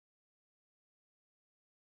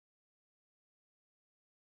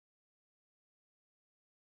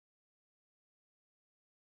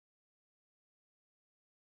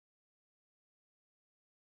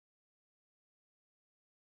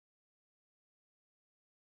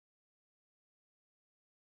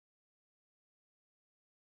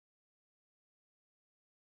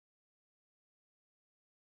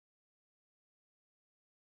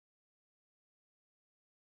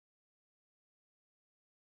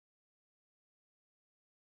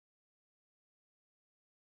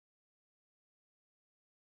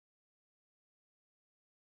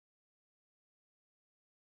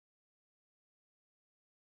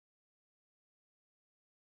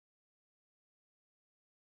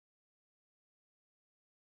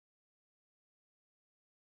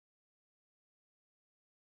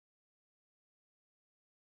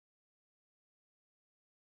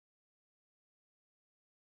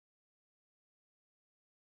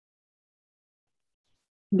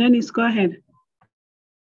Dennis, go ahead.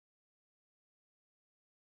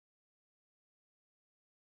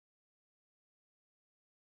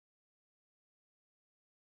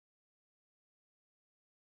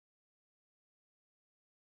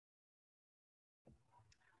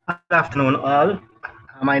 Good afternoon, all.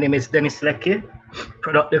 My name is Dennis Leckie,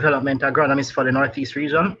 Product Development Agronomist for the Northeast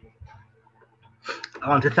region. I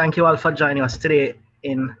want to thank you all for joining us today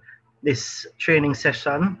in this training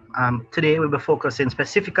session. Today we'll be focusing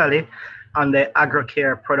specifically on the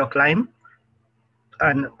Agrocare product line.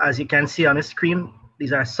 And as you can see on the screen,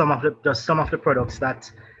 these are some of the products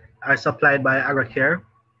that are supplied by Agrocare,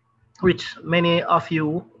 which many of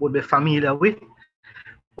you would be familiar with.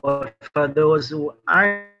 But for those who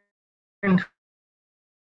aren't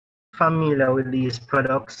familiar with these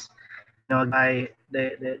products, by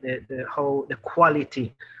the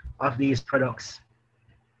quality of these products.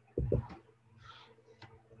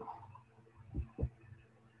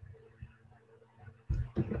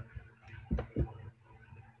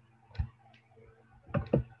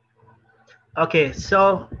 Okay,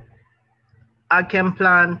 so Agchem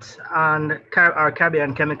plant and our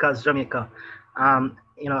Caribbean Chemicals Jamaica,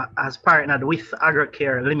 has partnered with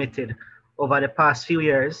Agrocare Limited over the past few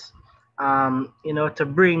years, to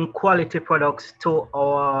bring quality products to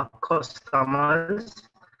our customers,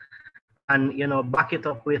 and back it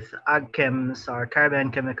up with Agchem's or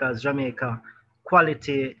Caribbean Chemicals Jamaica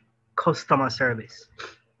quality customer service.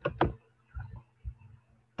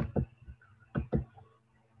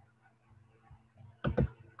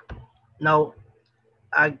 Now,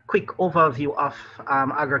 a quick overview of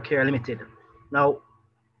Agrocare Limited. Now,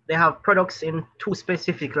 they have products in two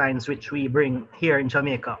specific lines which we bring here in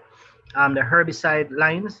Jamaica. The herbicide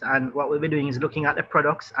lines, and what we'll be doing is looking at the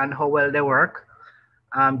products and how well they work.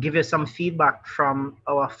 Give you some feedback from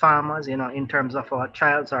our farmers, in terms of our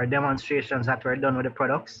trials or demonstrations that were done with the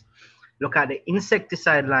products. Look at the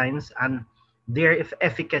insecticide lines and their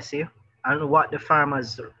efficacy and what the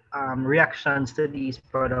farmers' reactions to these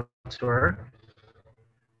products were.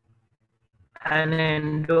 And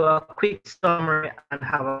then do a quick summary and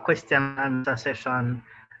have a question and answer session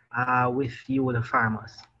with you, the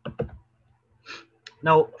farmers.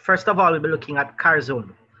 Now, first of all, we'll be looking at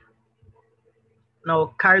Carzone.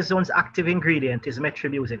 Now, Carzone's active ingredient is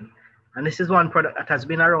metribuzin, and this is one product that has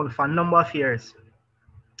been around for a number of years.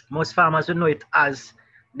 Most farmers will know it as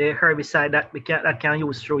the herbicide that can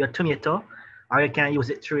use through your tomato, or you can use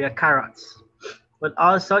it through your carrots. But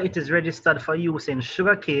also it is registered for use in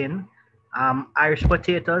sugarcane, Irish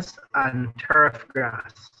potatoes, and turf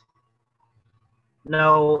grass.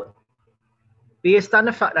 Now, based on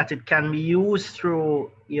the fact that it can be used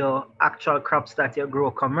through your actual crops that you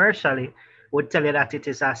grow commercially, would tell you that it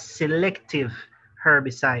is a selective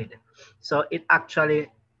herbicide. So it actually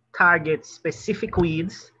targets specific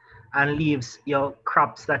weeds and leaves your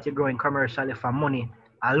crops that you're growing commercially for money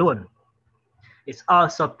alone. It's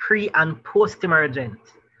also pre and post-emergent.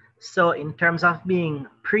 So in terms of being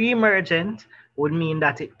pre-emergent, would mean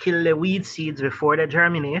that it kills the weed seeds before they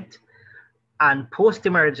germinate, and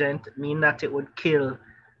post-emergent mean that it would kill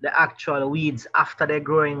the actual weeds after they're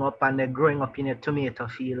growing up, and they're growing up in your tomato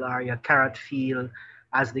field or your carrot field,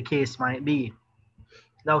 as the case might be.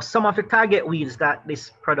 Now, some of the target weeds that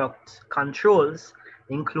this product controls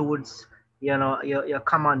includes, your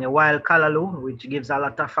common, your wild callaloo, which gives a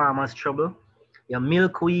lot of farmers trouble, your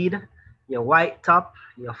milkweed, your white top,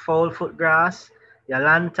 your foul foot grass, your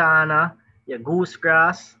lantana, your goose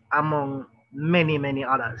grass, among many, many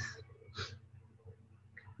others.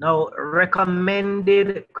 Now,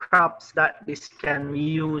 recommended crops that this can be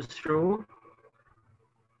used through,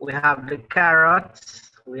 we have the carrots,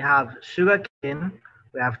 we have sugarcane,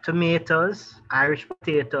 we have tomatoes, Irish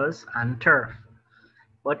potatoes, and turf.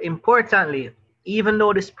 But importantly, even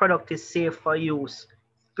though this product is safe for use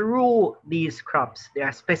through these crops, there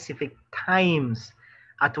are specific times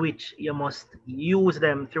at which you must use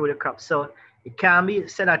them through the crop. So it can be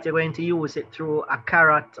said that you're going to use it through a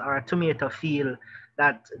carrot or a tomato field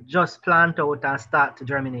that just plant out and start to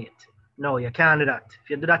germinate. No, you can't do that. If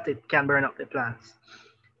you do that, it can burn up the plants.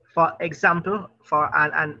 For example,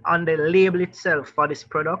 and on the label itself for this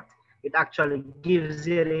product, it actually gives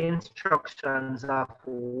you the instructions of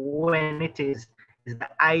when it is the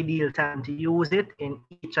ideal time to use it in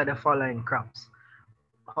each of the following crops.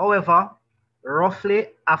 However, roughly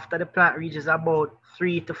after the plant reaches about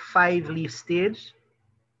 3 to 5 leaf stage,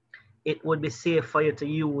 it would be safe for you to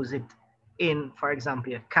use it in, for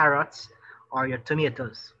example, your carrots or your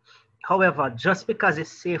tomatoes. However, just because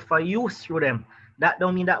it's safe for use through them, that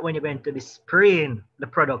don't mean that when you're going to be spraying the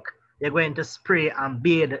product, you're going to spray and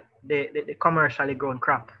bathe the commercially grown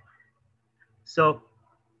crop. So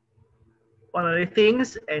one of the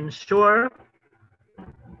things, ensure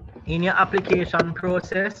in your application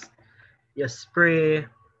process, you spray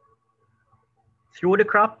through the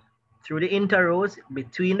crop, through the interrows,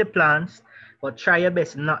 between the plants, but try your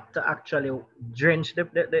best not to actually drench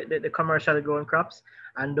the commercially grown crops,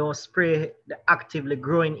 and don't spray the actively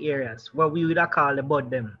growing areas, what we would call the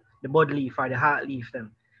bud leaf or the heart leaf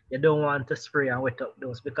them. You don't want to spray and wet up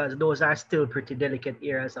those because those are still pretty delicate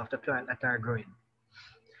areas of the plant that are growing.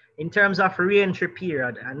 In terms of re-entry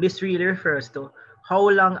period, and this really refers to how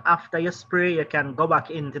long after you spray you can go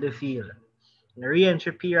back into the field. The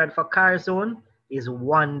re-entry period for car zone is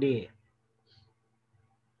 1 day.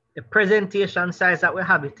 The presentation size that we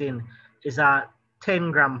have it in is a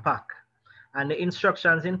 10-gram pack. And the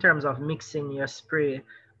instructions in terms of mixing your spray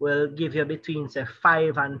will give you between say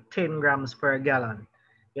 5 and 10 grams per gallon.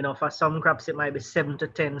 You know, for some crops it might be 7 to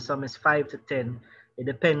 10, some is 5 to 10. It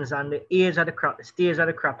depends on the age of the crop, the stage of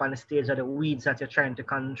the crop, and the stage of the weeds that you're trying to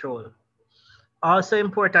control. Also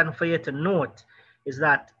important for you to note is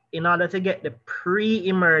that in order to get the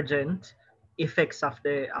pre-emergent effects of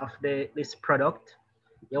this product,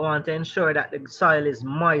 you want to ensure that the soil is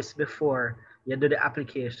moist before you do the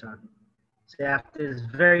application. So that is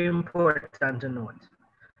very important to note.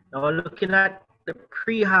 Now looking at the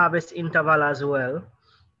pre-harvest interval as well,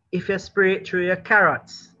 if you spray it through your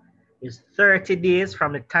carrots, it's 30 days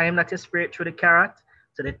from the time that you spray it through the carrot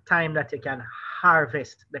to the time that you can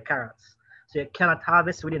harvest the carrots. So you cannot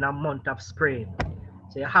harvest within a month of spraying.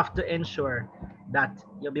 So you have to ensure that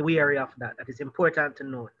you'll be wary of that. That is important to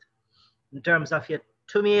note. In terms of your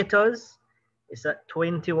tomatoes, it's at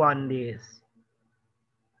 21 days.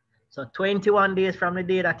 So 21 days from the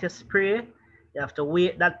day that you spray, you have to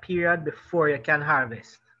wait that period before you can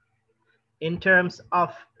harvest. In terms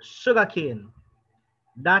of sugarcane,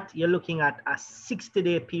 that you're looking at a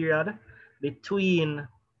 60-day period between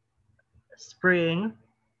spraying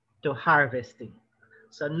to harvesting.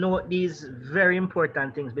 So note these very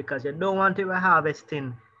important things because you don't want to be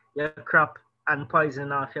harvesting your crop and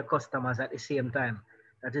poison off your customers at the same time.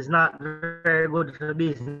 That is not very good for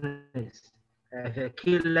business. If you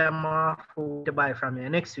kill them off, who to buy from you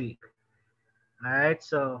next week? All right,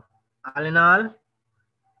 so all in all,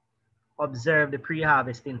 observe the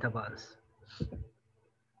pre-harvest intervals.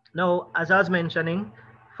 Now, as I was mentioning,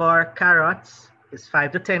 for carrots, it's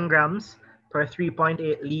 5 to 10 grams per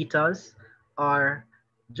 3.8 liters, or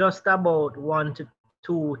just about 1 to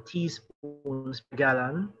 2 teaspoons per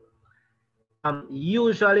gallon.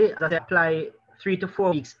 Usually, as I apply 3 to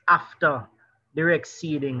 4 weeks after direct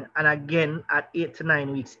seeding, and again at 8 to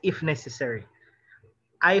 9 weeks if necessary.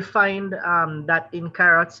 I find that in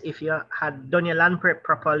carrots, if you had done your land prep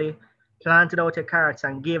properly, planted out your carrots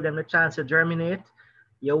and gave them the chance to germinate,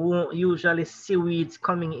 you won't usually see weeds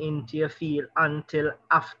coming into your field until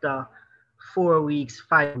after 4 weeks,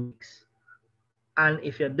 5 weeks. And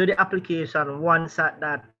if you do the application once at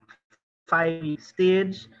that 5-week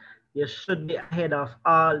stage, you should be ahead of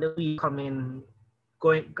all the weeds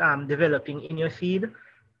developing in your field,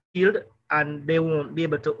 and they won't be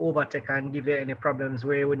able to overtake and give you any problems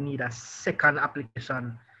where you would need a second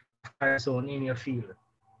application of Carazone in your field.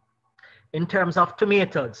 In terms of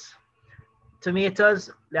tomatoes,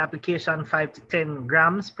 the application 5 to 10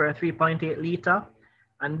 grams per 3.8 liter,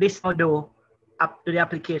 and this will do up to the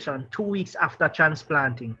application 2 weeks after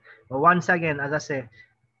transplanting. But once again, as I say,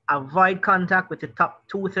 avoid contact with the top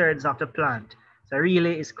 2/3 of the plant. So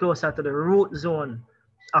really it's closer to the root zone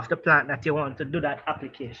of the plant that you want to do that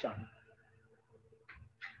application.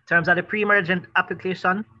 In terms of the pre-emergent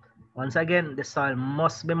application, once again, the soil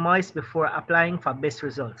must be moist before applying for best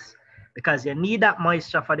results, because you need that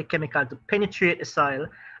moisture for the chemical to penetrate the soil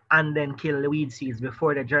and then kill the weed seeds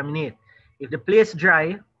before they germinate. If the place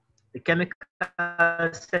dry, the chemical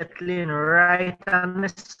settling right on the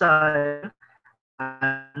soil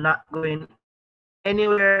and not going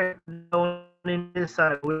anywhere down in the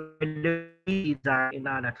soil where the weeds are in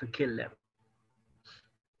order to kill them.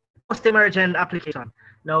 Post-emergent application.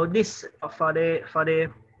 Now this for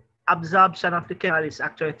the absorption of the chemical is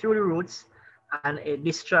actually through the roots, and it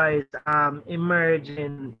destroys emerge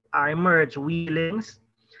weedlings.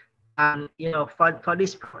 And you know, for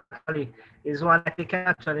this properly is one that you can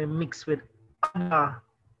actually mix with other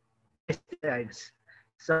pesticides.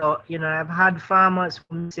 So you know, I've had farmers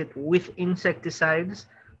who mix it with insecticides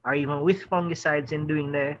or even with fungicides in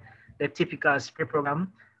doing the typical spray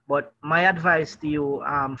program. But my advice to you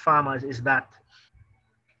farmers is that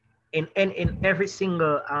in every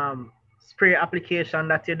single spray application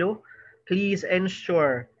that you do, please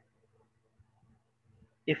ensure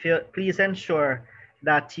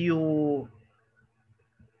that you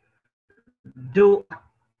do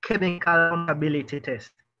chemical compatibility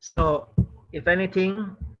test. So if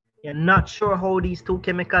anything, you're not sure how these two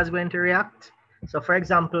chemicals are going to react. So for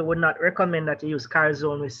example, would not recommend that you use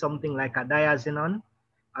Carazone with something like a diazinon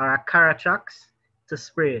or a Caratrax to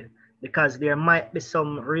spray, because there might be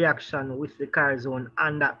some reaction with the Carazone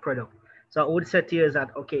and that product. So I would say to you is that,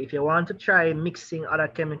 okay, if you want to try mixing other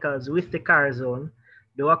chemicals with the Carazone,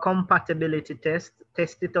 do a compatibility test,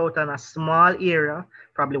 test it out on a small area,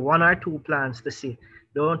 probably 1 or 2 plants to see.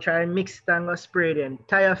 Don't try and mix it and go spray the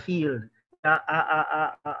entire field with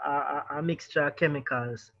a mixture of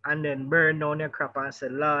chemicals and then burn down your crop and say,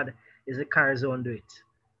 Lord, is the Carazone do it?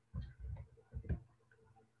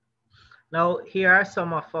 Now, here are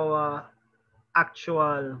some of our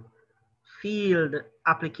actual field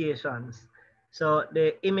applications. So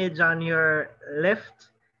the image on your left,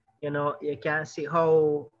 you can see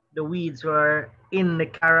how the weeds were in the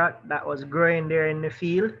carrot that was growing there in the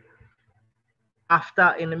field.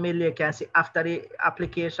 After, in the middle, you can see after the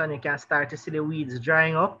application, you can start to see the weeds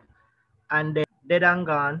drying up and then dead and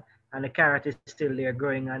gone, and the carrot is still there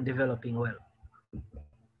growing and developing well.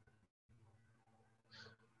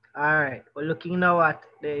 All right, we're looking now at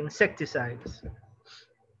the insecticides.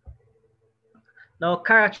 Now,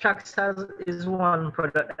 Caratrax is one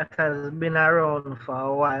product that has been around for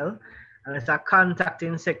a while, and it's a contact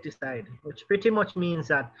insecticide, which pretty much means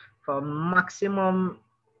that for maximum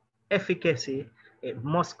efficacy, it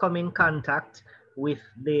must come in contact with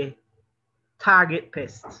the target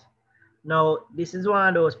pests. Now, this is one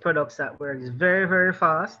of those products that works very, very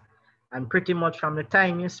fast, and pretty much from the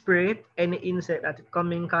time you spray it, any insect that it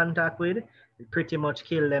come in contact with, it pretty much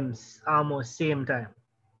kill them almost same time.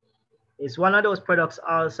 It's one of those products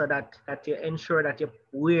also that you ensure that you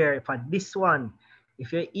wear for this one.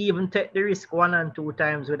 If you even take the risk 1 and 2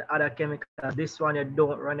 times with other chemicals, this one you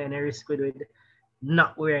don't run any risk with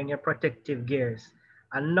not wearing your protective gears.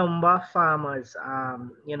 A number of farmers,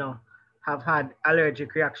 have had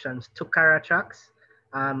allergic reactions to Caratrax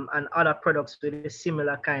and other products with a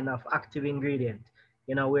similar kind of active ingredient,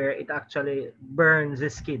 where it actually burns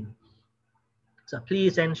the skin. So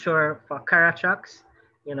please ensure for Caratrax,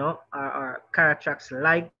 or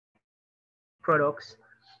Caratrax-like products,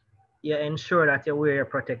 you ensure that you wear your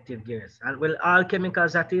protective gears. And well, all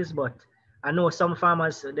chemicals that is, but I know some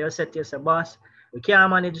farmers, they'll say to you, boss, we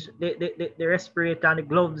can't manage the respirator and the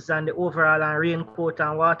gloves and the overall and raincoat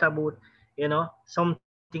and water boot,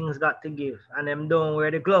 something's got to give. And them don't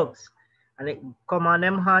wear the gloves. And it come on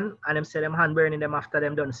them hand, and them say them hand burning them after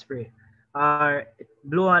them done spray. Or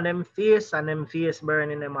blow on them face, and them face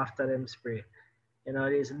burning them after them spray.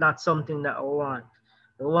 It's not something that I want.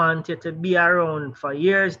 I want you to be around for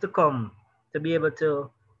years to come to be able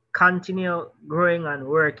to continue growing and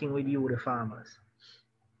working with you, the farmers.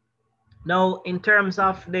 Now, in terms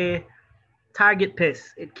of the target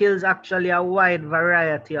pests, it kills actually a wide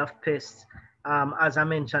variety of pests, as I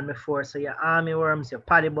mentioned before. So your armyworms, your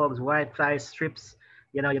paddybugs, whiteflies, strips,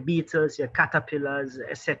 your beetles, your caterpillars,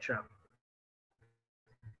 etc.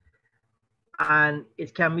 And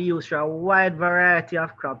it can be used for a wide variety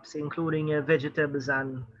of crops, including your vegetables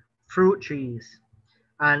and fruit trees.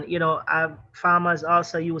 And farmers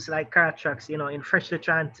also use like Caratrax, in freshly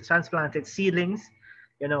transplanted seedlings,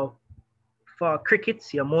 for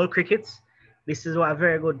crickets, your mole crickets. This is a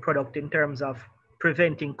very good product in terms of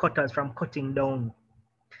preventing cutters from cutting down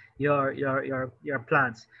your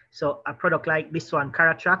plants. So a product like this one,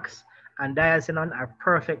 Caratrax and Diazinon, are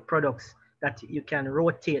perfect products that you can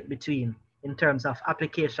rotate between in terms of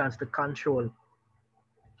applications to control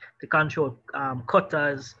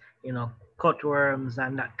cutters, cutworms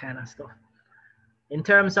and that kind of stuff. In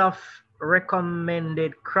terms of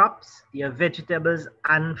recommended crops, your vegetables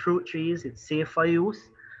and fruit trees, it's safe for use,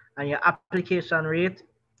 and your application rate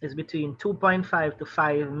is between 2.5 to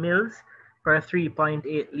 5 mils per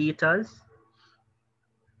 3.8 liters.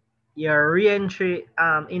 Your re-entry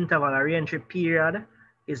interval or re-entry period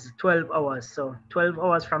is 12 hours. So 12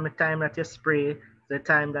 hours from the time that you spray to the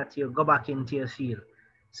time that you go back into your field.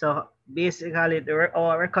 So basically,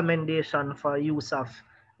 our recommendation for use of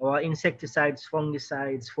our insecticides,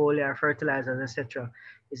 fungicides, foliar fertilizers, etc.,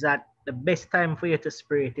 is that the best time for you to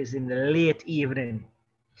spray it is in the late evening.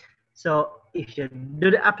 So if you do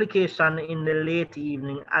the application in the late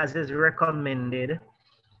evening as is recommended,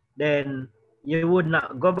 then you would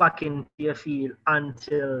not go back into your field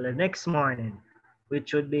until the next morning,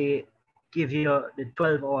 which would be give you the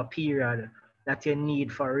 12-hour period that you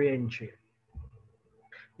need for re-entry.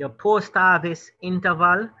 Your post-harvest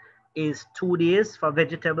interval is 2 days for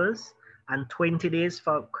vegetables and 20 days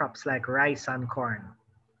for crops like rice and corn.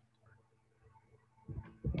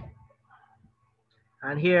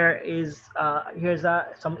 And here's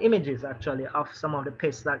some images actually of some of the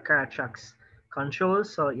pests that Caratrax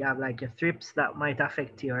controls. So you have like your thrips that might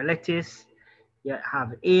affect your lettuce. You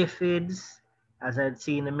have aphids, as I'd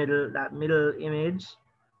see in the middle, that middle image,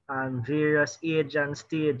 and various age and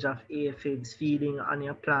stage of aphids feeding on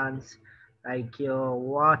your plants, like your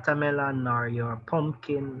watermelon or your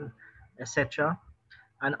pumpkin, etc.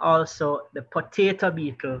 And also the potato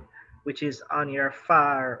beetle, which is on your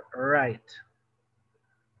far right.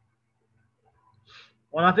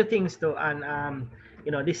 One of the things though, and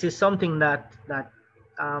this is something that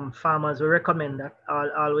farmers will recommend that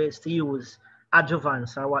always to use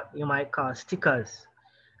adjuvants, or what you might call stickers,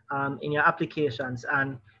 in your applications.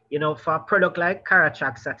 And for a product like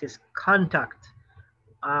Caratrax that is contact,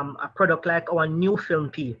 a product like our new film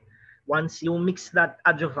P, once you mix that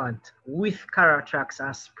adjuvant with Caratrax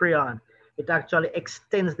and spray on, it actually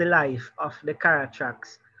extends the life of the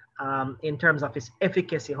Caratrax, in terms of its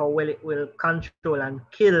efficacy, how well it will control and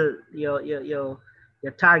kill your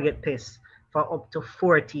target pest for up to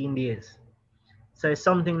 14 days. So it's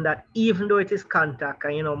something that, even though it is contact,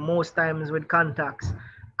 and most times with contacts,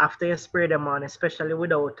 after you spray them on, especially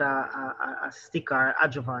without a sticker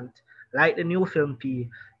adjuvant, like the new film P,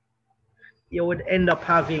 you would end up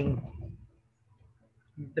having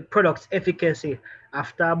the product's efficacy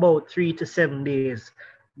after about 3 to 7 days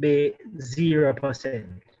be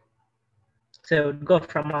 0%. So it would go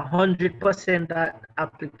from 100% at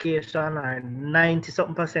application, or 90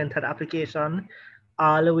 something percent at application,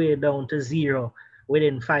 all the way down to 0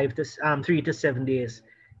 within 3 to 7 days,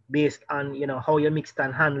 based on how you mixed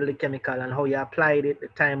and handled the chemical and how you applied it, the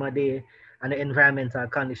time of day, and the environmental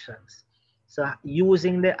conditions. So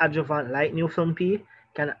using the adjuvant like New Film P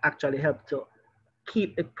can actually help to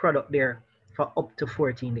keep the product there for up to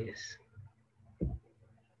 14 days.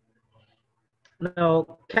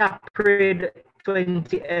 Now, Caprid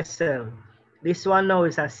 20SL. This one now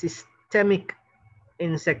is a systemic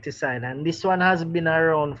insecticide, and this one has been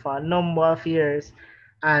around for a number of years,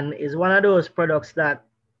 and is one of those products that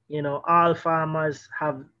all farmers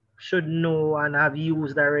should know and have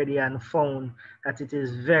used already, and found that it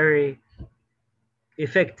is very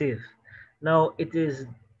effective. Now, it is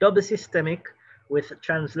double systemic with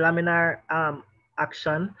translaminar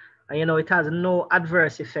action, and it has no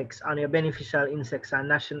adverse effects on your beneficial insects and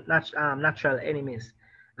natural enemies,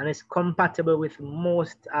 and it's compatible with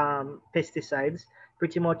most pesticides,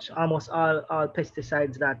 pretty much almost all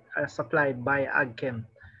pesticides that are supplied by Agchem.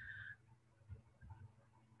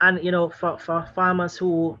 And for farmers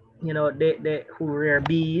who they who rear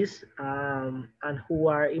bees, and who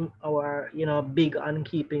are big on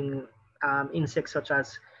keeping insects such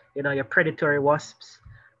as your predatory wasps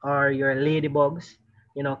or your ladybugs,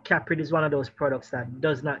 Caprid is one of those products that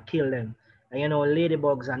does not kill them. And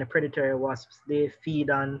ladybugs and the predatory wasps, they feed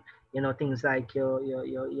on things like your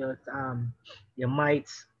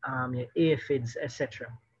mites, your aphids, etc.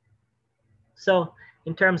 So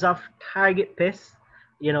in terms of target pests,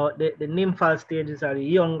 the nymphal stages are the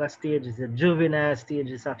younger stages, the juvenile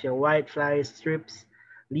stages of your whiteflies, thrips,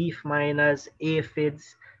 leaf miners,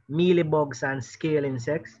 aphids, mealybugs, and scale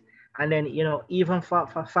insects. And then, even for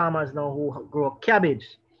farmers now who grow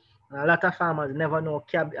cabbage, a lot of farmers never know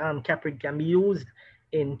Caprid can be used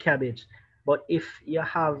in cabbage. But if you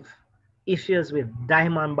have issues with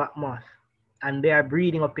diamondback moth and they are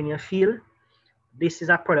breeding up in your field, this is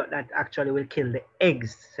a product that actually will kill the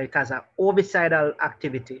eggs. So it has an ovicidal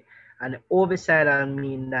activity, and ovicidal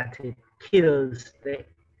means that it kills the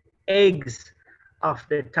eggs of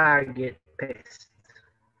the target pest.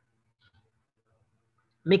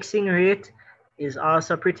 Mixing rate is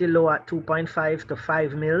also pretty low at 2.5 to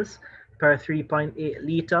 5 mils per 3.8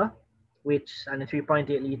 liter, and the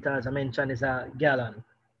 3.8 liter, as I mentioned, is a gallon.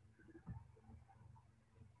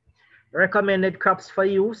 Recommended crops for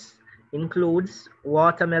use includes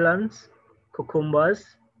watermelons, cucumbers,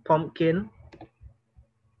 pumpkin,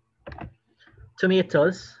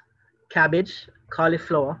 tomatoes, cabbage,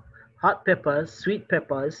 cauliflower, hot peppers, sweet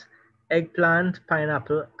peppers, eggplant,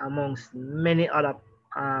 pineapple, amongst many other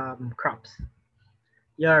crops.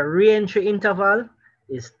 Your re-entry interval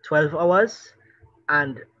is 12 hours,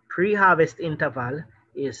 and pre-harvest interval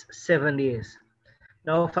is 7 days.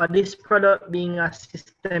 Now, for this product being a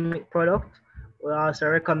systemic product, we also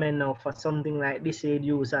recommend now for something like this, you'd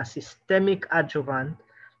use a systemic adjuvant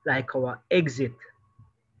like our Exit.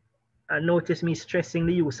 And notice me stressing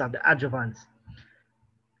the use of the adjuvants.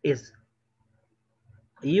 Is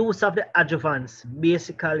the use of the adjuvants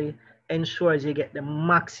basically ensures you get the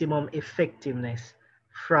maximum effectiveness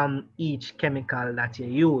from each chemical that you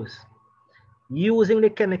use. using the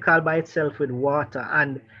chemical by itself with water.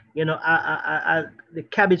 And you know, the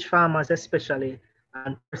cabbage farmers especially,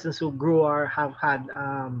 and persons who grow or have had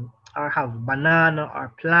or have banana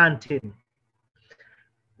or planting,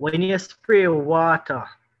 when you spray water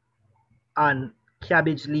on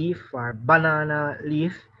cabbage leaf or banana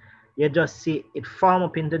leaf, you just see it form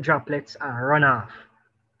up into droplets and run off.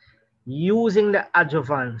 Using the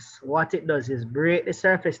adjuvants, what it does is break the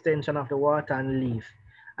surface tension of the water and leaf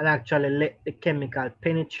and actually let the chemical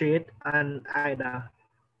penetrate and either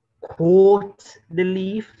coat the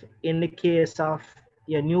leaf in the case of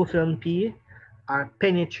your new film pea, or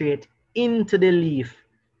penetrate into the leaf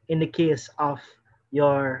in the case of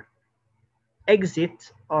your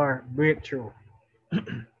exit or breakthrough.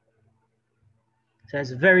 So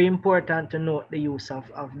it's very important to note the use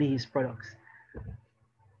of these products.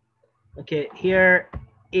 Okay, here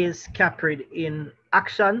is Caprid in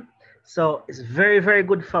action. So it's very, very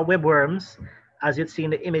good for webworms, as you'd see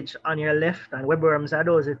in the image on your left. And webworms are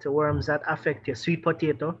those worms that affect your sweet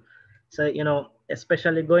potato. So, you know,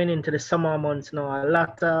 especially going into the summer months now, a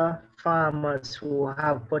lot of farmers who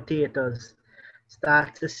have potatoes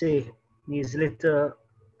start to see these little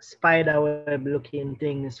spider web looking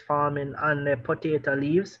things forming on the potato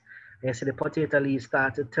leaves. You see the potato leaves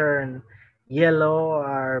start to turn yellow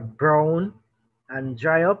or brown and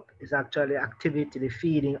dry up. Is actually activity, the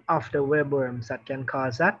feeding of the webworms that can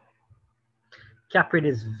cause that. Caprid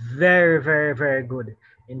is very, very, very good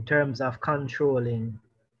in terms of controlling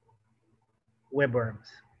webworms.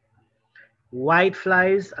 White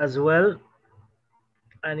flies as well.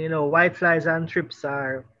 And you know, white flies and thrips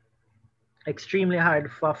are extremely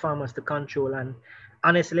hard for farmers to control. And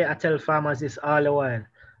honestly, I tell farmers this all the while.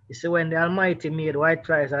 You see, when the Almighty made white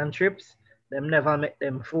flies and thrips, them never make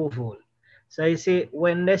them fruitful. So you see,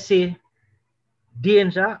 when they see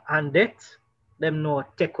danger and death, them know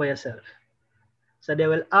take for yourself. So they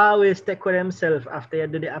will always take for themselves after you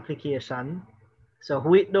do the application. So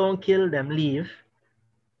who it don't kill, them leave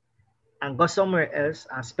and go somewhere else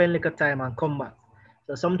and spend little time and come back.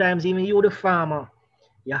 So sometimes even you, the farmer,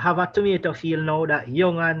 you have a tomato field now that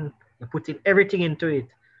young and you put in everything into it.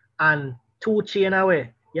 And two chain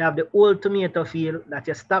away, you have the old tomato field that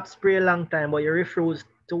you stop spray a long time, but you refuse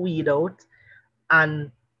to weed out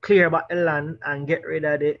and clear back the land and get rid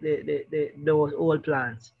of those old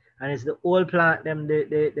plants. And it's the old plant, them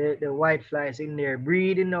the white flies in there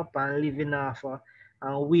breeding up and living off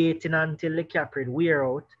and waiting until the caprid wear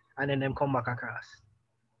out and then them come back across.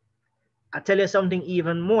 I tell you something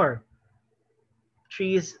even more.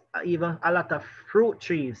 Trees, even a lot of fruit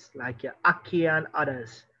trees like your acacia and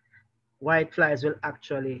others, white flies will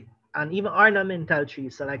actually, and even ornamental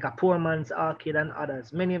trees, so like a poor man's orchid and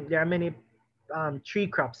others. There are many tree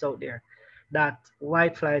crops out there that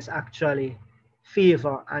white flies actually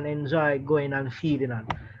favor and enjoy going and feeding on.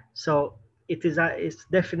 So it's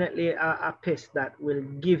definitely a pest that will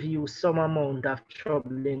give you some amount of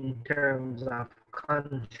trouble in terms of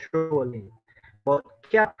controlling. But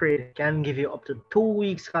Caprid can give you up to 2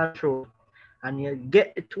 weeks control, and you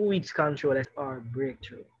get the 2 weeks control or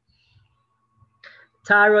breakthrough.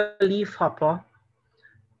 Taro leaf hopper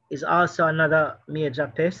is also another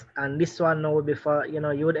major pest, and this one now before, you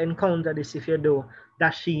know, you would encounter this if you do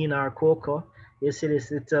dasheen or cocoa. You see this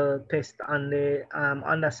little pest on the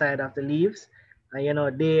underside of the leaves, and you know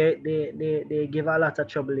they give a lot of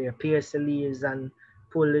trouble here, pierce the leaves and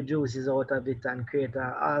pull the juices out of it and create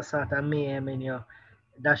all sort of mayhem in your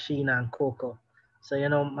dasheen and cocoa. So you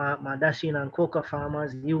know, my dasheen and cocoa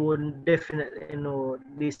farmers, you would definitely know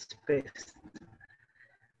this pest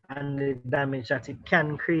and the damage that it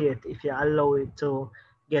can create if you allow it to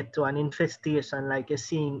get to an infestation like you're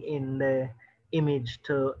seeing in the image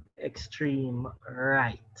to the extreme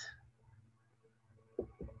right.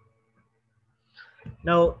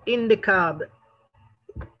 Now, indica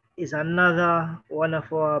is another one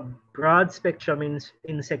of our broad spectrum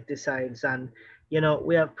insecticides, and you know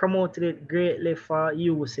we have promoted it greatly for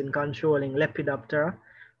use in controlling Lepidoptera,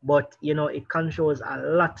 but you know it controls a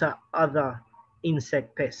lot of other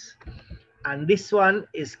insect pests. And this one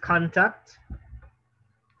is contact.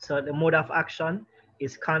 So the mode of action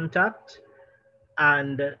is contact,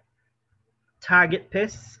 and target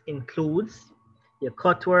pests includes your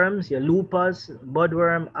cutworms, your loopers,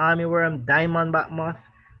 budworm, armyworm, diamondback moth,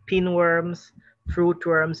 pinworms,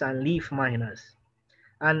 fruitworms, and leaf miners.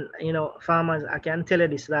 And you know, farmers, I can tell you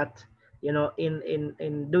this, that you know,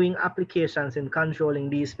 in doing applications in controlling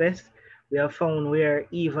these pests, we have found where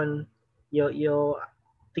even your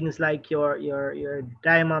things like your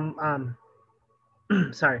diamond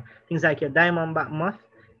things like your diamondback moth,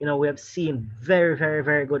 you know, we have seen very, very,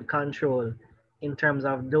 very good control in terms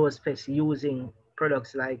of those pests using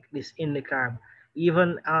products like this indicarb.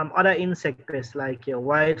 Even other insect pests like your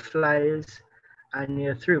whiteflies and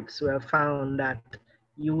your thrips, we have found that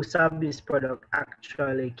use of this product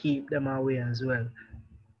actually keep them away as well.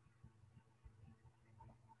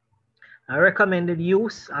 I recommended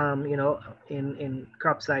use, in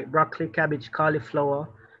crops like broccoli, cabbage, cauliflower,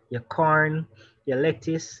 your corn, your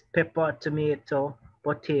lettuce, pepper, tomato,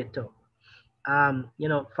 potato. And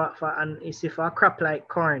you see for a crop like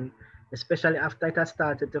corn, especially after it has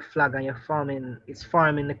started to flag and it's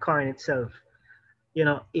farming the corn itself.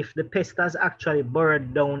 If the pest has actually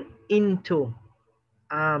burrowed down into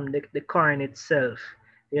the corn itself,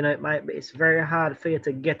 it's very hard for you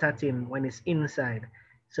to get at him when it's inside.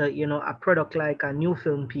 So a product like a new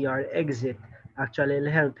film PR exit actually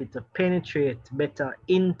will help it to penetrate better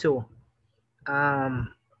into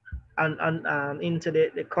um and into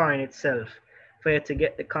the corn itself for you to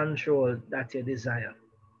get the control that you desire.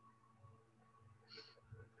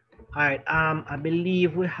 All right, I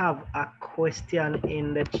believe we have a question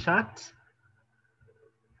in the chat.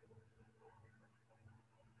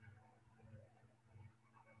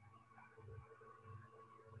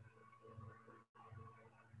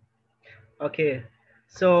 Okay,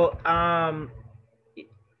 so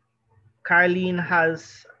Carlene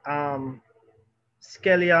has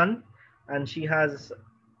scallion, and she has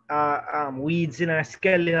weeds in her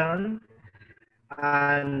scallion,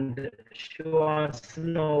 and she wants to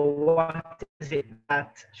know what is it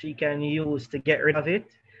that she can use to get rid of it.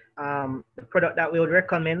 The product that we would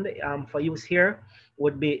recommend for use here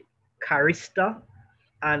would be Carista,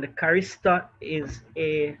 and Carista is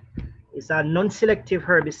a non-selective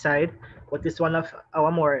herbicide, but it's one of our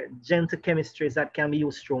more gentle chemistries that can be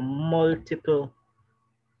used through multiple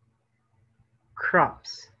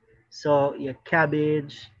crops. So your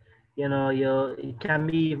cabbage, it can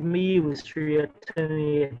be even used through your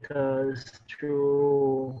tomatoes,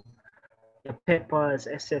 through your peppers,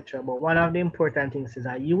 etc. But one of the important things is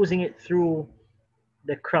that using it through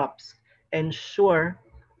the crops, ensure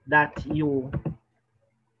that you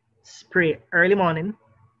spray early morning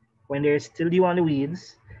when there's still dew on the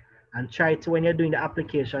weeds, and try to, when you're doing the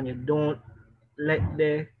application, you don't let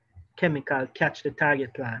the chemical catch the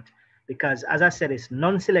target plant, because as I said, it's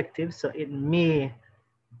non-selective, so it may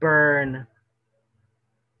burn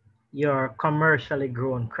your commercially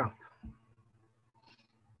grown crop.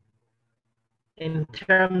 In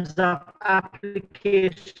terms of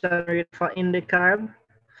application rate for indicarb,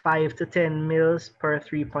 5 to 10 mils per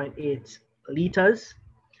 3.8 liters.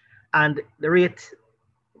 And the rate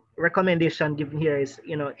recommendation given here is,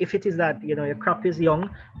 if it is that, your crop is young,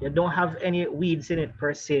 you don't have any weeds in it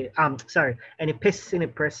per se, any pests in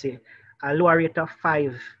it per se, a lower rate of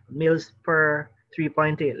 5 mils per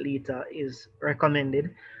 3.8 liter is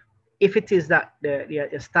recommended. If it is that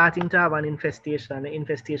you're starting to have an infestation, the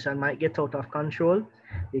infestation might get out of control,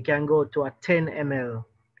 you can go to a 10 ml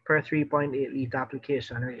per 3.8 liter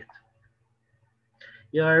application rate.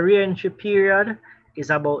 Your re-entry period is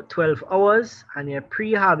about 12 hours, and your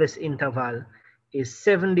pre-harvest interval is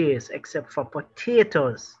 7 days, except for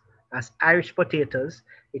potatoes, as Irish potatoes,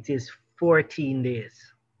 it is 14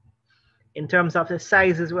 days. In terms of the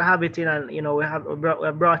sizes, we have it in, and we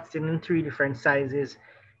brought it in 3 different sizes,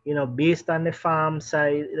 based on the farm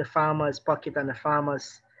size, the farmer's pocket, and the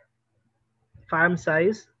farmer's farm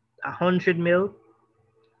size: 100 mil,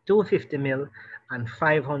 250 mil, and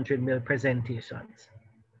 500 mil presentations.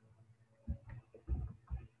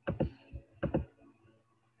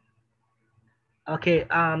 Okay,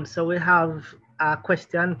 so we have a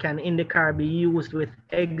question: can indicar be used with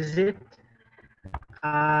exit?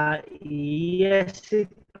 Yes, it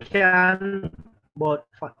can, but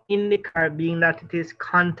for indicar, being that it is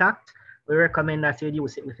contact, we recommend that you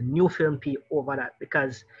use it with new film P over that,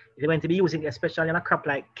 because if you're going to be using it, especially on a crop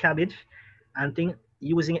like cabbage and thing,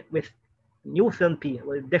 using it with new film P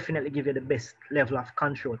will definitely give you the best level of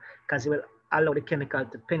control, because it will allow the chemical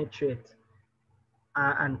to penetrate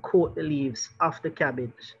and coat the leaves of the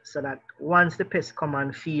cabbage, so that once the pests come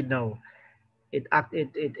and feed now, it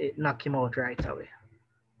knock him out right away.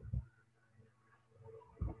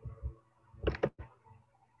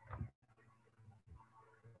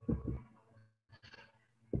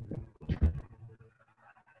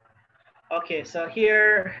 Okay, so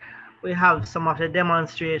here we have some of the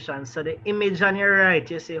demonstrations. So the image on your right,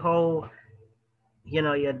 you see how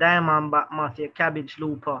your diamondback moth, your cabbage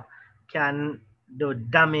looper, can do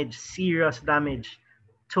damage, serious damage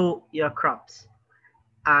to your crops.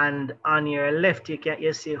 And on your left,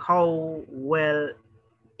 you see how well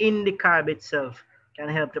indicarb itself can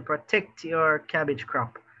help to protect your cabbage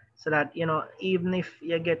crop. so that, even if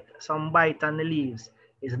you get some bite on the leaves,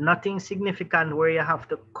 it's nothing significant where you have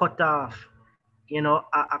to cut off,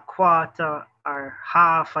 a quarter or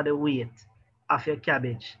half of the weight of your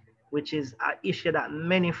cabbage, which is an issue that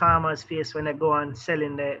many farmers face when they go on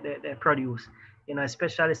selling their produce,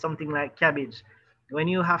 especially something like cabbage. When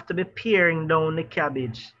you have to be paring down the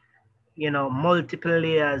cabbage, multiple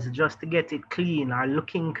layers just to get it clean or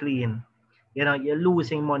looking clean, you're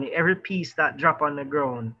losing money. Every piece that drop on the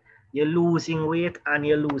ground, you're losing weight and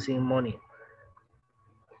you're losing money.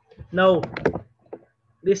 Now,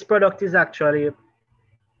 this product is actually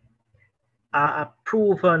a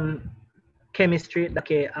proven chemistry.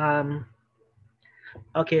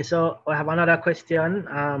 Okay, so I have another question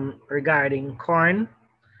regarding corn,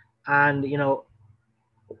 and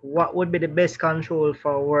what would be the best control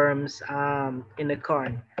for worms in the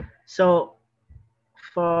corn. So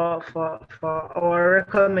for our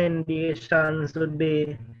recommendations would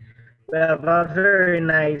be, we have a very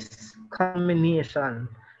nice combination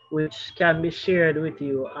which can be shared with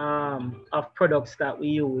you of products that we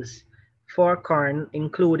use for corn,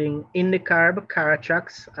 including Indicarb,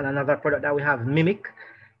 Caratrax, and another product that we have, Mimic,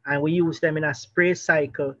 and we use them in a spray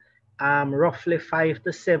cycle roughly 5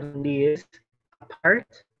 to 7 days apart.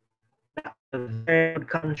 That is a very good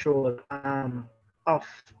control of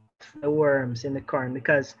the worms in the corn,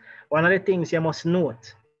 because one of the things you must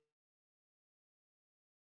note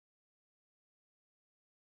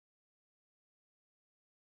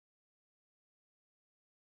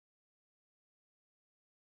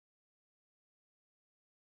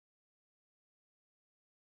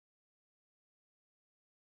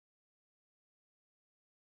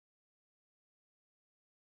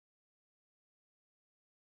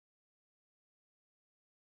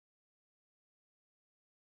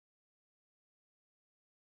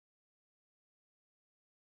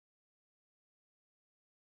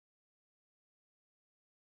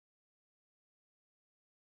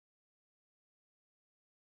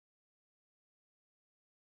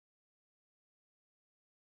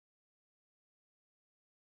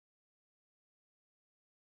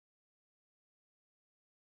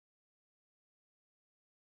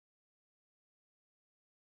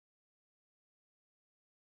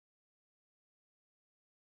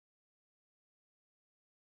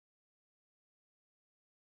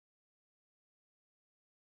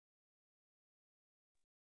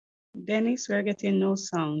Dennis, we're getting no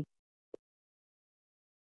sound.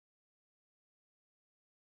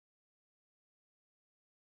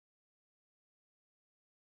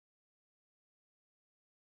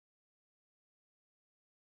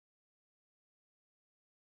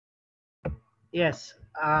 Yes.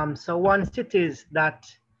 So once it is that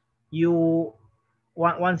you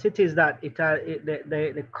once it is that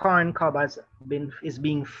the corn cob is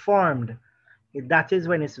being formed, that is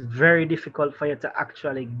when it's very difficult for you to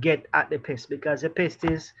actually get at the pest, because the pest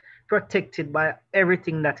is protected by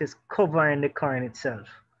everything that is covering the corn itself.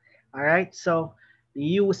 All right. So the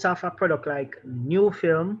use of a product like new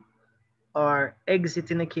film or exit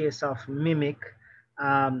in the case of mimic,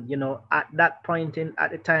 at that point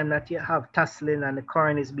at the time that you have tasseling and the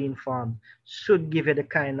corn is being formed, should give you the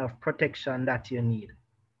kind of protection that you need.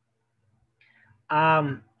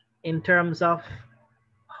 In terms of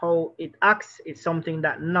how it acts, it's something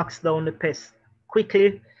that knocks down the pest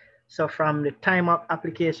quickly. So from the time of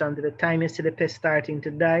application to the time you see the pest starting to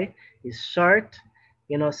die is short.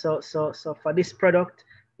 So for this product,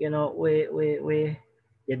 we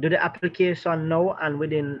you do the application now, and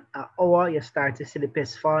within an hour you start to see the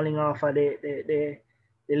pest falling off of the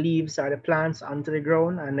leaves or the plants onto the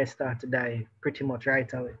ground, and they start to die pretty much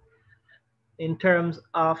right away. In terms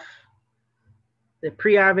of the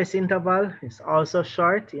pre-harvest interval is also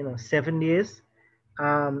short, 7 days.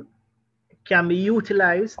 Um, can be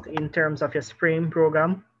utilized in terms of your spraying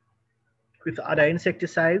program with other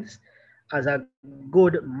insecticides as a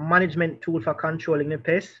good management tool for controlling the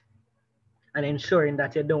pest and ensuring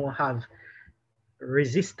that you don't have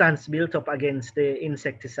resistance built up against the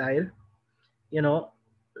insecticide. You know,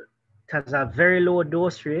 it has a very low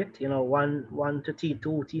dose rate, one to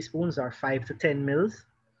 2 teaspoons or 5 to 10 mils,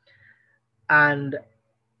 and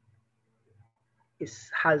it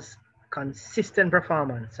has consistent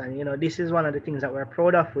performance. And this is one of the things that we're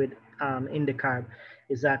proud of with IndyCarb,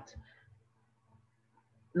 is that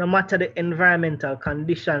no matter the environmental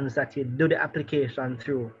conditions that you do the application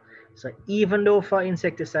through. So even though for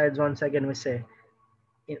insecticides, once again we say,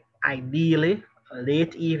 ideally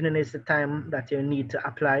late evening is the time that you need to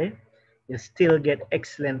apply, you still get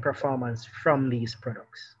excellent performance from these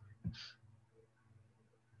products.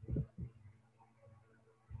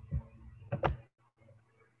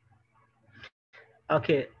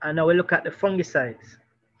 Okay, and now we look at the fungicides.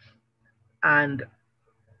 And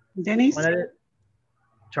one Dennis, of the,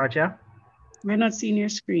 Georgia, we're not seeing your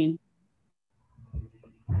screen.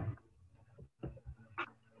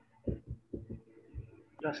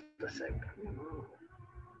 just a sec.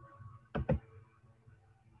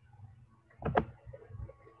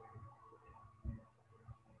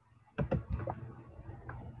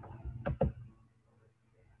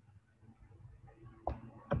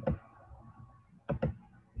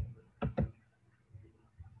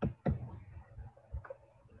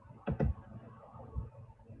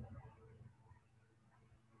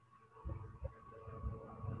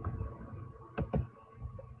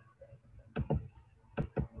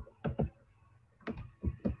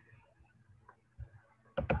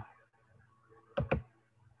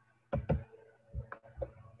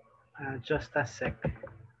 Just a sec.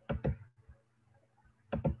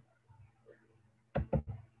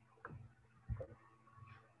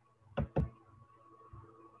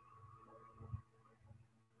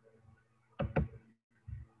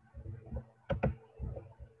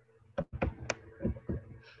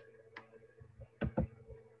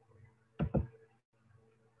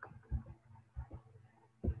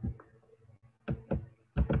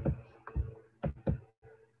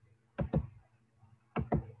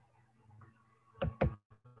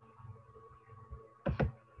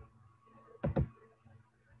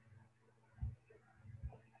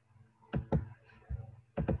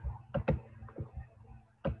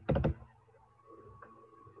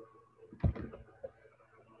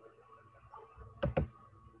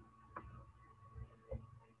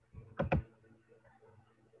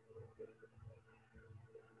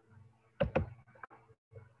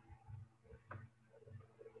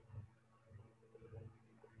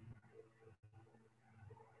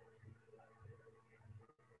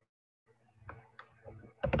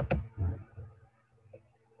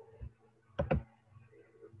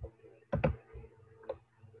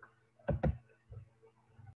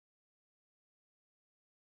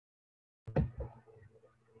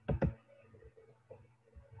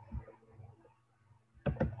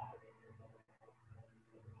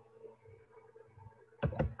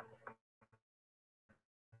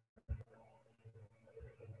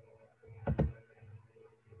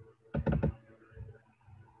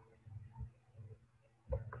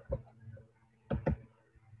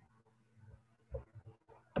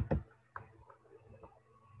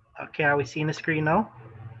 Okay, are we seeing the screen now?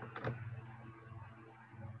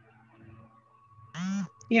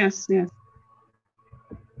 Yes, yes.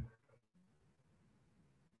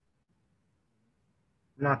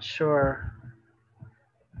 Not sure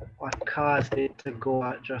what caused it to go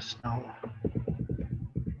out just now.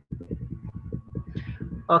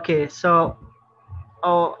 Okay, so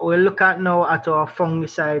we'll look at now at our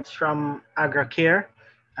fungicides from Agrocare,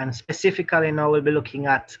 and specifically now we'll be looking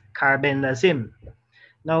at carbendazim.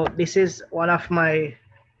 Now, this is one of my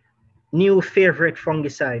new favorite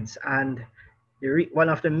fungicides, and one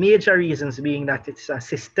of the major reasons being that it's a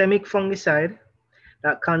systemic fungicide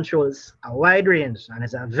that controls a wide range, and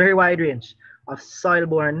it's a very wide range of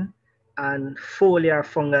soil-borne and foliar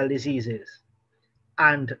fungal diseases.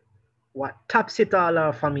 And what tops it all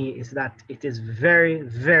off for me is that it is very,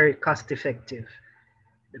 very cost effective.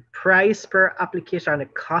 The price per application, the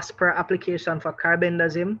cost per application for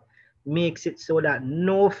carbendazim makes it so that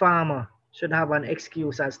no farmer should have an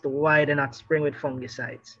excuse as to why they're not spraying with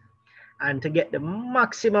fungicides. And to get the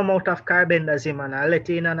maximum out of carbendazim, and I'll let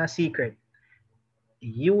you in on a secret,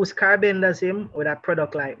 use carbendazim with a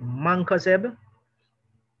product like mancozeb.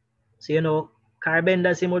 So, you know,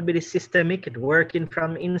 carbendazim would be the systemic, it working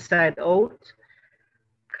from inside out.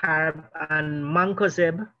 And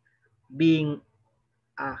mancozeb being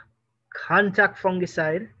a contact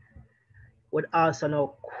fungicide would also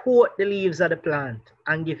now coat the leaves of the plant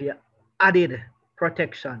and give you added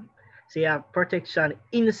protection. So you have protection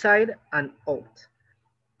inside and out.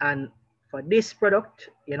 And for this product,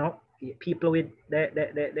 you know, people with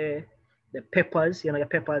the peppers, you know, your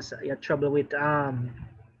peppers, you have trouble with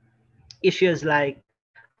issues like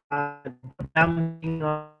damping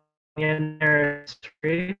on your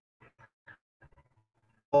nursery,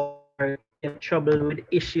 or you have trouble with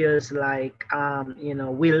issues like you know,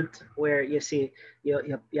 wilt, where you see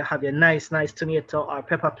you have your nice tomato or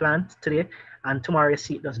pepper plant today, and tomorrow you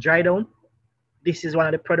see it just dry down. This is one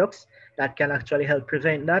of the products that can actually help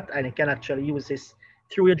prevent that, and you can actually use this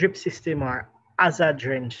through your drip system or as a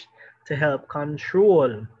drench to help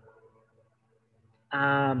control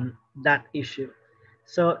that issue.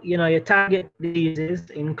 So, you know, your target diseases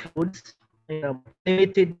includes, you know,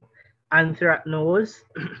 limited anthracnose.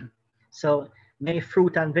 So many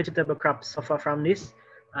fruit and vegetable crops suffer from this.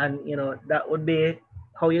 And that would be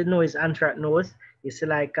how you know is anthracnose. It's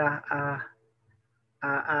like a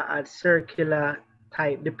circular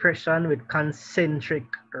type depression with concentric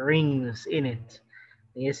rings in it.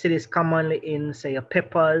 And you see this commonly in, say, your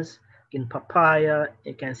peppers, in papaya.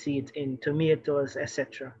 You can see it in tomatoes,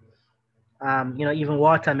 etc. Even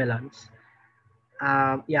watermelons.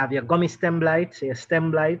 You have your gummy stem blights, your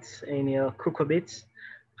stem blights, and your cucurbits,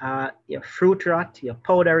 your fruit rot, your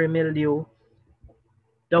powdery mildew,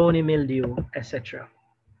 downy mildew, etc.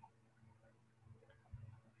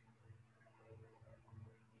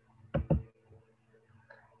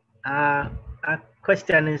 A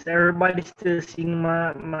question is, everybody still seeing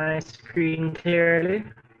my screen clearly?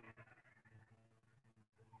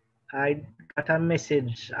 I got a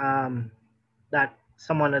message that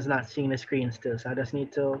someone is not seeing the screen still, so I just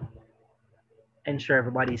need to ensure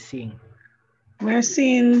everybody's seeing. We're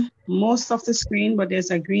seeing most of the screen, but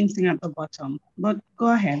there's a green thing at the bottom. But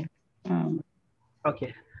go ahead.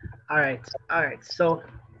 Okay. All right. So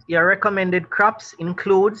your recommended crops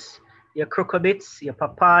includes your cucurbits, your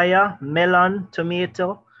papaya, melon,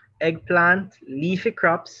 tomato, eggplant, leafy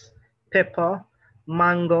crops, pepper,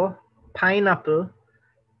 mango, pineapple,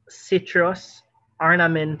 citrus,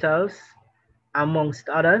 ornamentals, amongst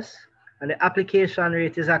others. And the application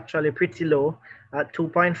rate is actually pretty low at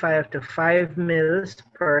 2.5 to 5 mils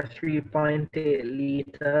per 3.8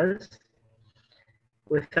 liters,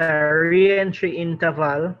 with a re-entry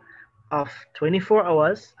interval of 24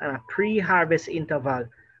 hours and a pre-harvest interval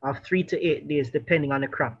of 3 to 8 days, depending on the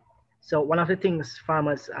crop. So one of the things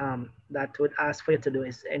farmers that would ask for you to do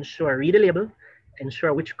is read the label,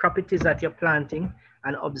 ensure which crop it is that you're planting,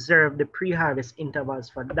 and observe the pre-harvest intervals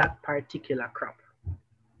for that particular crop.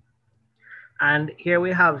 And here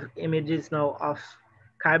we have images now of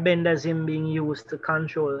carbendazim being used to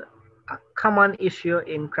control a common issue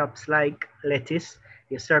in crops like lettuce,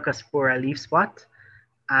 your cercospora leaf spot.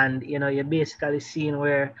 And you're basically seeing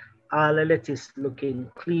where all the lettuce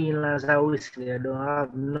looking clean as a whistle. You don't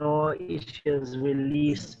have no issues with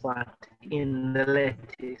leaf spot in the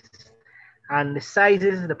lettuce. And the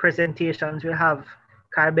sizes, the presentations we have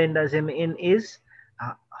carbendazim in is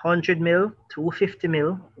 100 mil, 250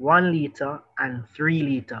 mil, 1 liter, and 3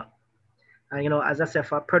 liter. And as I said,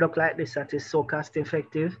 for a product like this that is so cost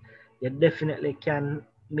effective, you definitely can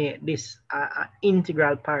make this an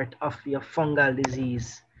integral part of your fungal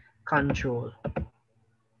disease control.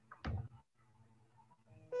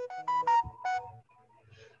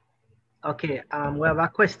 Okay, we have a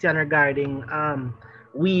question regarding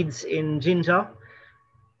weeds in ginger.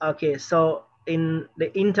 Okay, so in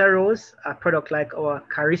the interrows, a product like our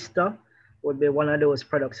Carista would be one of those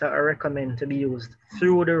products that I recommend to be used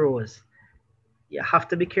through the rows. You have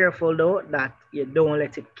to be careful though that you don't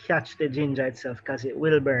let it catch the ginger itself, because it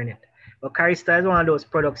will burn it. But Carista is one of those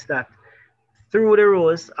products that through the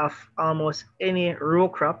rows of almost any row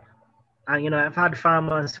crop, and I've had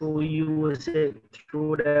farmers who use it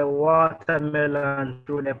through their watermelon,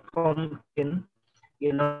 through their pumpkin,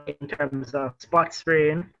 in terms of spot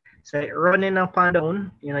spraying. So running up and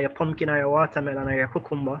down, your pumpkin or your watermelon or your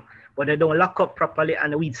cucumber, but they don't lock up properly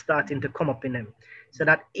and the weeds starting to come up in them. So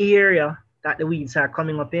that area that the weeds are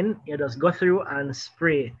coming up in, you just go through and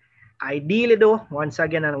spray. Ideally though, once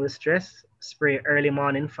again, I will stress, spray early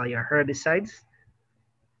morning for your herbicides.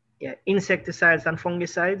 Yeah, insecticides and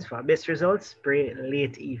fungicides for best results, spray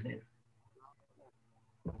late evening.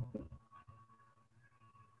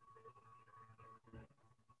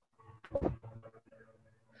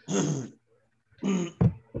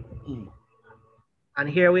 And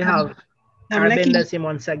here we have carbendazim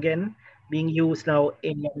once again being used now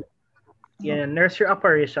in nursery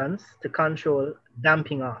operations to control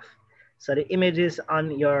damping off. So the image is on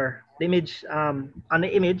the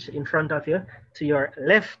image in front of you. To your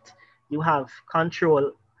left, you have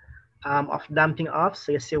control of damping off.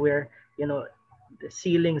 So you see where the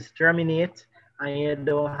seedlings germinate and you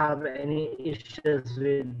don't have any issues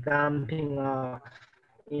with damping off.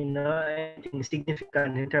 Anything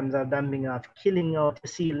significant in terms of damping off, killing out the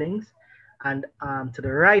seedlings. And to the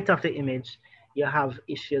right of the image, you have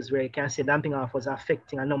issues where you can see damping off was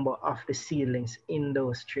affecting a number of the seedlings in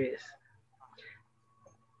those trays.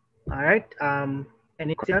 All right.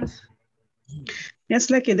 Any questions? Yes,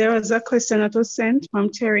 Lucky, there was a question that was sent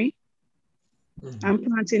from Terry. I'm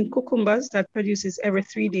planting cucumbers that produces every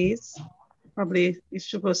 3 days. Probably it's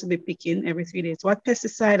supposed to be picking every 3 days. What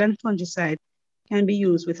pesticide and fungicide can be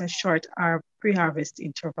used with a short or pre-harvest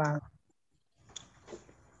interval?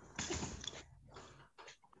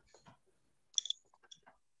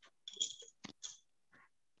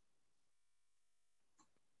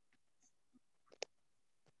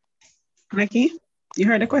 Mikey, you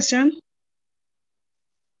heard the question?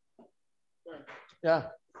 Yeah.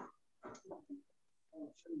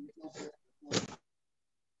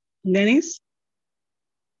 Dennis?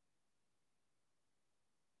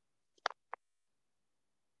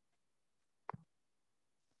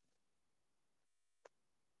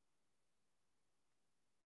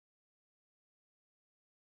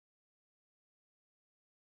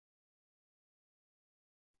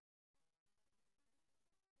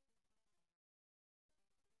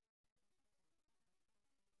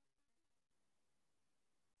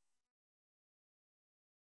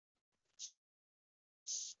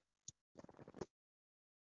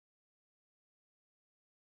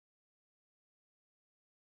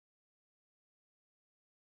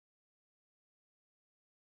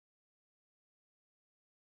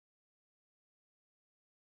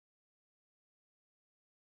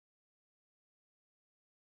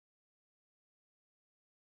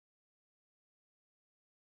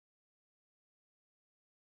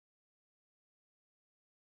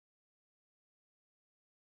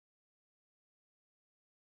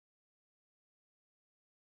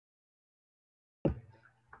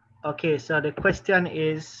 Okay, so the question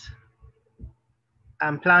is,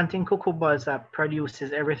 I'm planting cucumbers that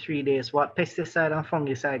produces every 3 days. What pesticide and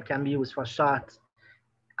fungicide can be used for short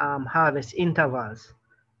harvest intervals?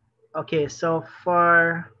 Okay, so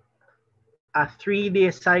for a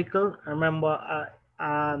 3-day cycle, remember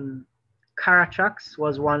Caratrax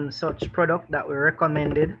was one such product that we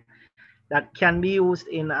recommended that can be used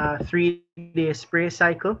in a 3-day spray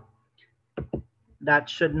cycle. That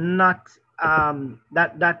should not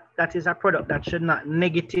that is a product that should not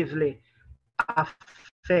negatively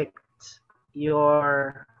affect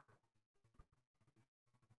your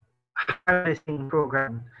harvesting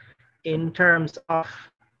program. In terms of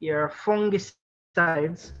your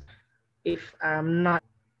fungicides, if I'm not,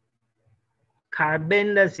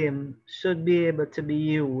 carbendazim should be able to be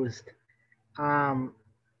used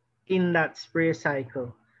in that spray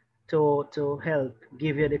cycle to help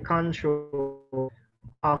give you the control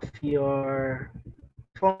of your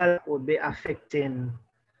fungal that would be affecting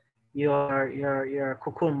your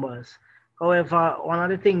cucumbers. However, one of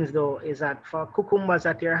the things though is that for cucumbers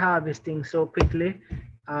that you're harvesting so quickly,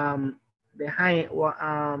 in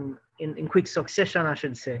quick succession, I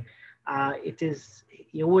should say,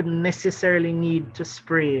 you wouldn't necessarily need to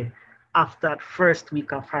spray after that first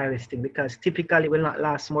week of harvesting, because typically it will not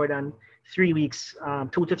last more than 3 weeks,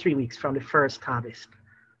 2 to 3 weeks from the first harvest.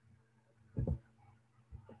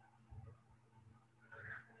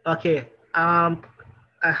 Okay, I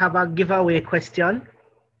have a giveaway question.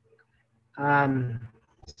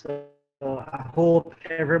 So I hope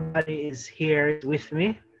everybody is here with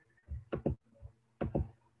me.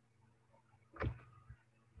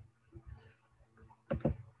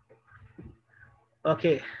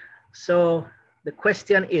 Okay, so the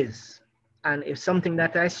question is, and it's something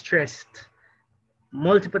that I stressed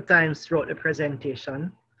multiple times throughout the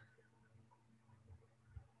presentation,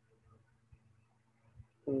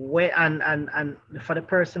 and for the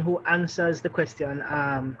person who answers the question,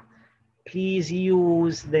 please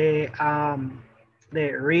use the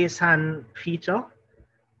raise hand feature,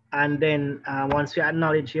 and then once we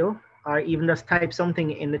acknowledge you, or even just type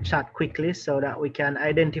something in the chat quickly so that we can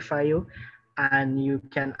identify you and you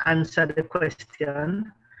can answer the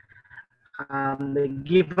question. The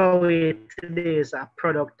giveaway today is a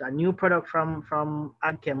new product from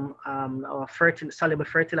Agrocare, our soluble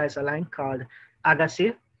fertilizer line called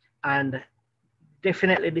Agassiz, and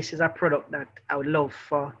definitely this is a product that I would love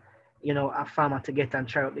for a farmer to get and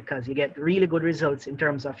try out, because you get really good results in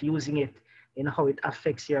terms of using it, in how it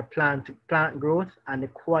affects your plant growth and the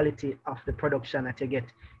quality of the production that you get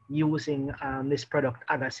using this product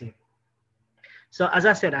Agassiz. So as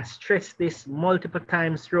I said, I stressed this multiple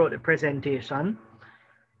times throughout the presentation,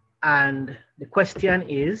 and the question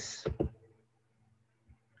is,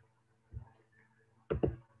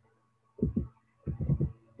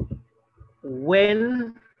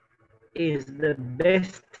 when is the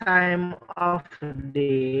best time of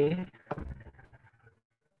day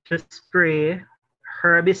to spray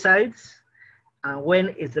herbicides, and when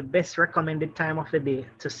is the best recommended time of the day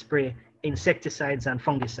to spray insecticides and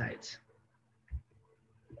fungicides?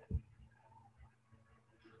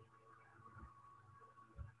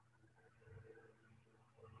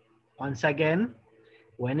 Once again,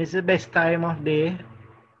 when is the best time of day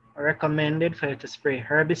recommended for you to spray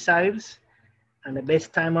herbicides, and the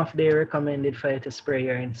best time of day recommended for you to spray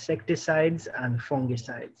your insecticides and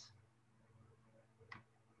fungicides?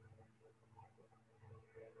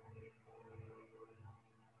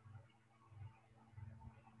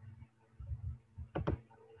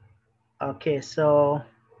 Okay, so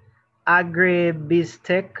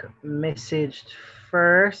AgriBizTech messaged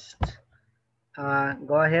first.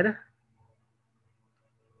 Go ahead.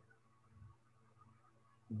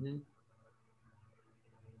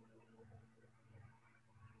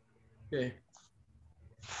 Okay.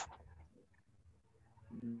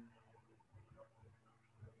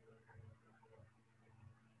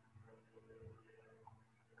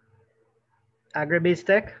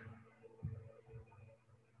 AgriBizTech.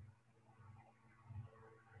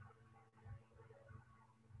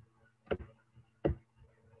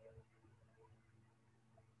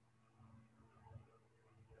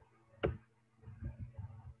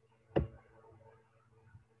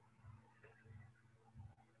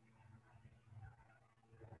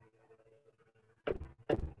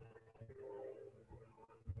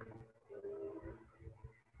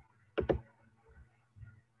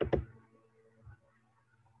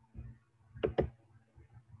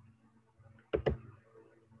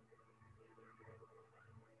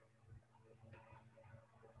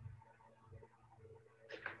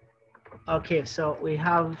 Okay, so we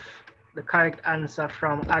have the correct answer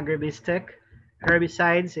from AgriBizTech.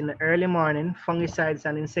 Herbicides in the early morning, fungicides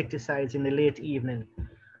and insecticides in the late evening.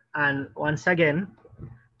 And once again,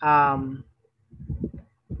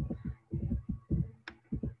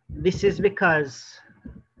 this is because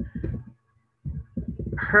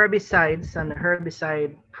herbicides and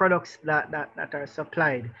herbicide products that are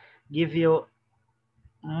supplied give you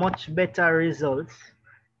much better results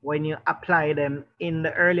when you apply them in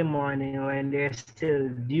the early morning when they're still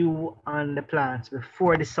dew on the plants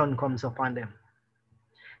before the sun comes up on them.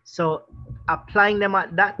 So applying them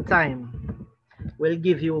at that time will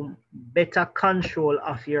give you better control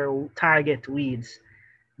of your target weeds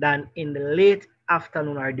than in the late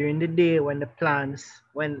afternoon or during the day when the plants,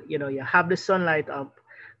 when you have the sunlight up,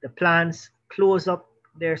 the plants close up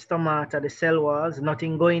their stomata, the cell walls,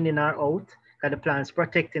 nothing going in or out, because the plant's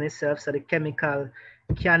protecting itself so the chemical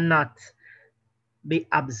cannot be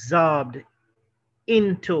absorbed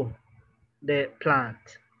into the plant.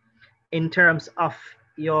 In terms of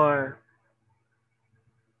your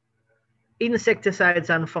insecticides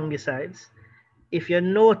and fungicides, if you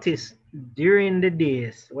notice during the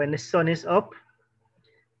days when the sun is up,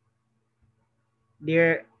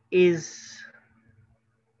 there is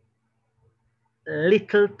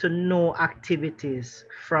little to no activities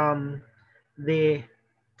from the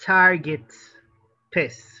target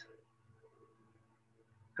pests,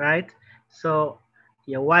 right? So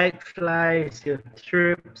your white flies, your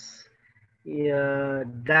thrips, your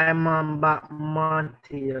diamondback moth,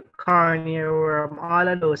 your cornea worm, all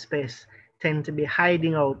of those pests tend to be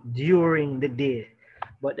hiding out during the day,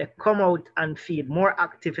 but they come out and feed more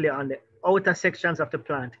actively on the outer sections of the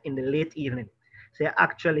plant in the late evening. So you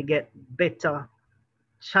actually get better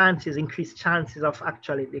chances, increased chances of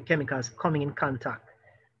actually the chemicals coming in contact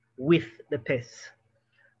with the pests.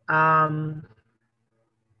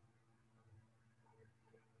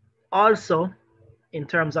 Also, in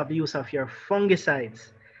terms of the use of your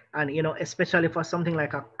fungicides, and especially for something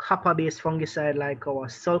like a copper-based fungicide like our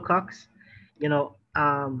Sulcox,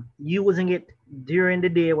 using it during the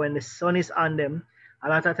day when the sun is on them, a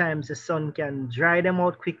lot of times the sun can dry them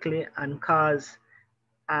out quickly and cause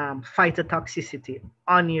phytotoxicity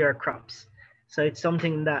on your crops. So it's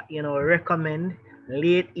something that recommend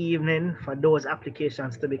late evening for those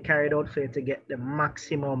applications to be carried out for you to get the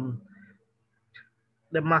maximum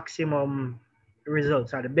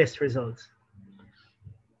results or the best results.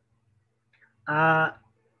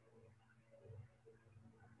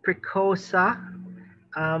 Precosa,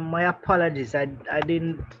 my apologies, I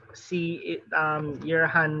didn't see it, your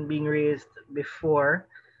hand being raised before.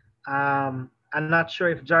 I'm not sure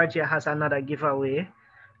if Georgia has another giveaway.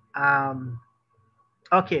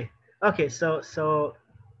 Okay, so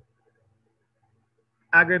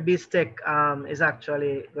AgriBizTech is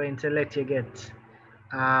actually going to let you get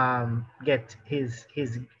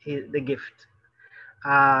the gift.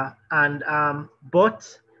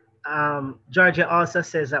 But Georgia also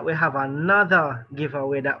says that we have another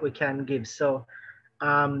giveaway that we can give. So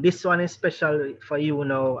this one is special for you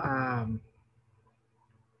now,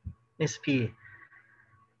 Ms. P.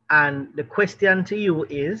 And the question to you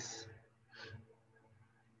is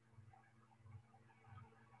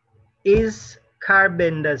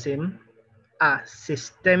carbendazim a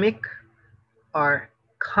systemic or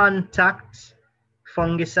contact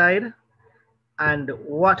fungicide? And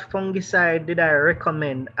what fungicide did I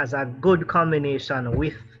recommend as a good combination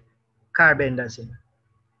with carbendazim?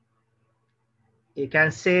 You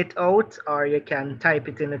can say it out or you can type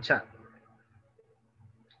it in the chat.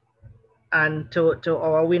 And to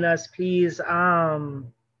our winners, please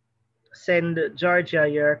send Georgia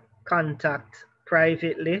your contact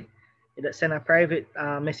privately. You send a private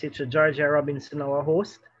message to Georgia Robinson, our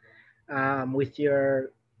host, with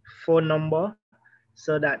your phone number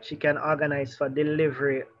so that she can organize for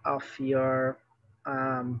delivery of your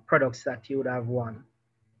products that you would have won.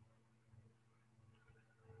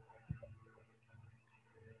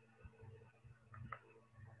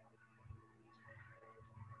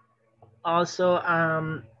 Also, I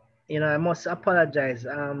must apologize.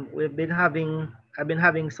 I've been having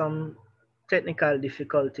some technical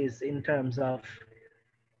difficulties in terms of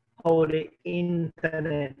how the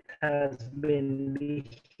internet has been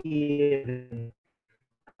behaving.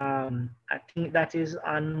 I think that is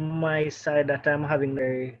on my side that I'm having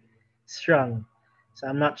very strong. So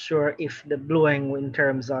I'm not sure if the blowing in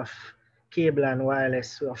terms of cable and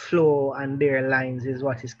wireless flow and their lines is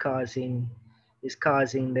what is causing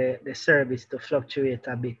the service to fluctuate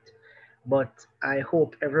a bit. But I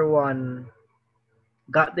hope everyone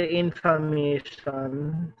got the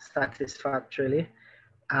information satisfactorily.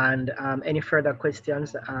 And any further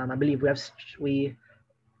questions? I believe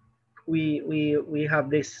we have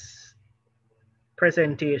this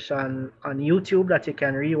presentation on YouTube that you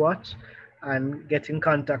can rewatch and get in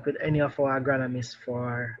contact with any of our agronomists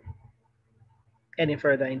for any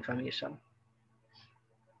further information.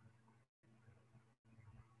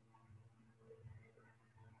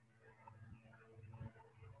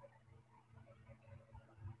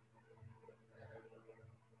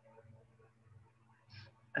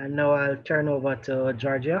 And now I'll turn over to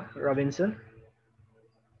Georgia Robinson.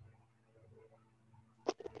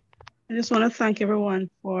 I just want to thank everyone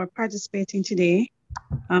for participating today.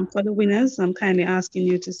 For the winners, I'm kindly asking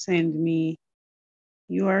you to send me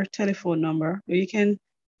your telephone number, or you can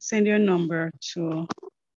send your number to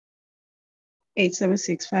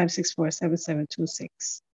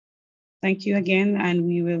 876-564-7726. Thank you again, and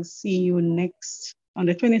we will see you next on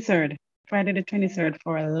the 23rd, Friday the 23rd,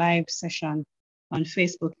 for a live session on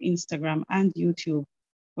Facebook, Instagram, and YouTube,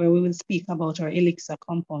 where we will speak about our Elixir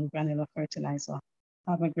compound granular fertilizer.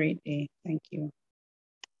 Have a great day. Thank you.